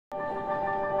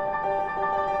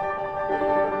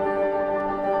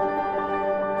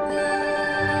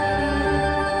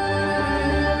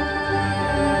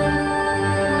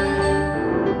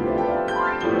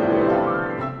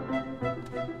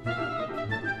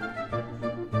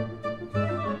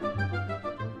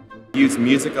Use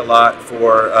music a lot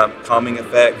for calming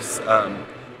effects.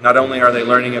 Not only are they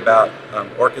learning about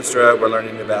orchestra, we're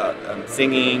learning about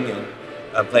singing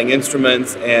and playing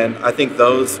instruments, and I think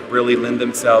those really lend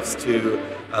themselves to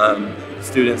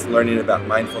students learning about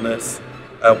mindfulness.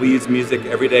 We use music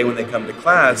every day when they come to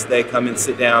class. They come and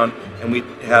sit down, and we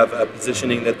have a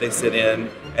positioning that they sit in,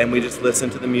 and we just listen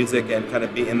to the music and kind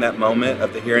of be in that moment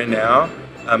of the here and now,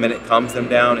 and it calms them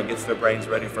down and gets their brains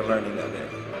ready for learning that day.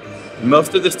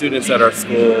 Most of the students at our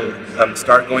school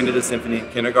start going to the Symphony in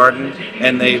kindergarten,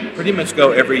 and they pretty much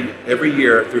go every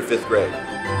year through 5th grade.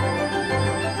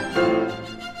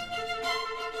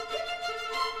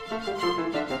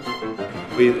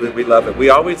 We love it.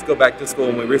 We always go back to school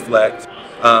and we reflect,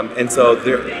 and so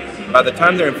by the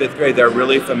time they're in 5th grade, they're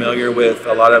really familiar with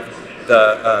a lot of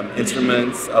the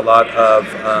instruments, a lot of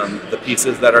the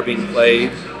pieces that are being played,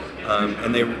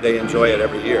 and they enjoy it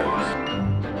every year.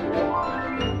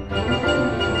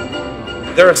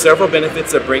 There are several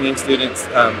benefits of bringing students.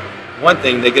 One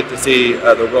thing, they get to see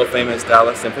the world-famous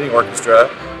Dallas Symphony Orchestra,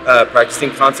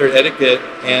 practicing concert etiquette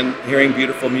and hearing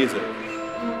beautiful music.